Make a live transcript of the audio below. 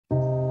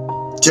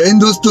जय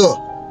हिंद दोस्तों।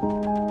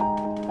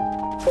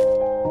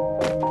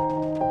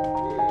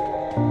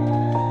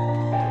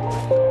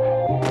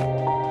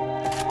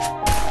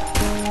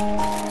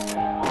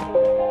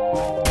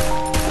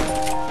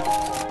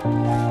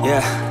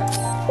 Yeah,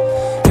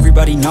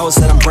 everybody knows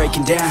that I'm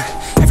breaking down.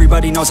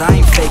 Everybody knows I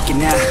ain't faking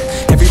now.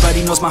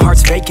 Everybody knows my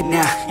heart's vacant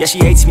now. Yeah, she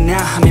hates me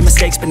now, I made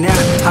mistakes but now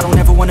I don't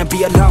ever wanna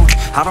be alone.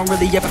 I don't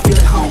really ever feel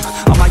at home.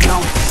 On my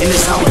own, in the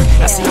zone,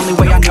 that's the only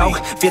way I know.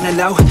 Feeling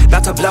low,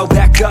 about to blow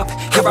back up.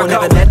 Here I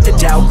never let the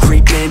doubt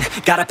creep in.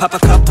 Gotta pop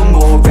a couple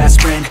more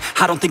aspirin.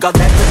 I don't think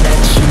I'll ever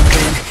let you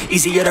in.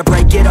 Easier to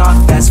break it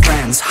off as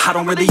friends. I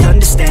don't really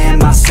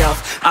understand myself.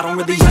 I don't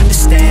really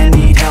understand,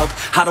 need help.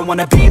 I don't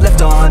wanna be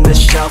left on the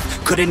shelf.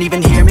 Couldn't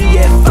even hear me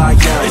if I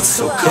yelled. It's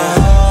so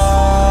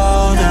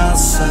cold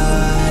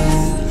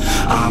outside,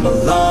 I'm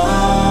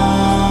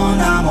alone,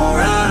 I'm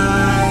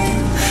alright.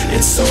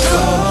 It's so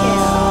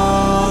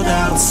cold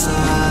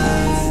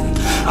outside,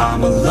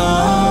 I'm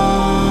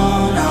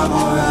alone, I'm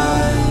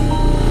alright.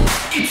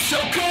 It's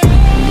so cold.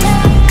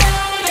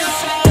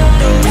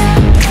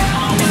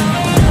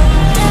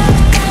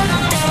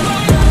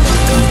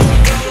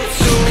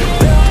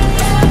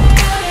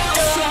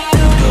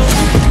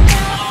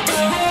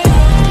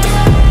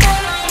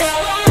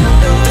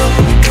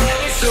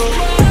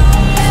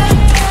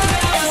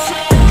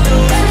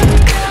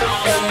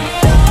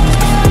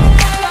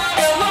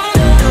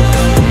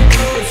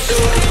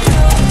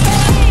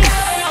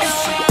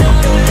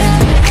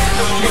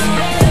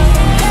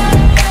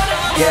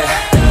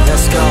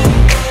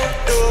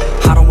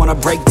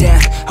 Break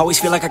down, always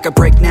feel like I could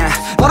break now.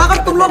 और अगर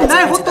तुम लोग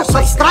नए हो तो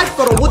subscribe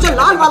करो, वो जो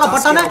लाल वाला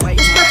बटन है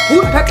उस पे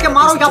फूल फेंक के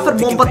मारो या फिर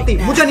मोमबत्ती,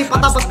 मुझे नहीं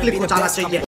पता, बस क्लिक हो जाना चाहिए।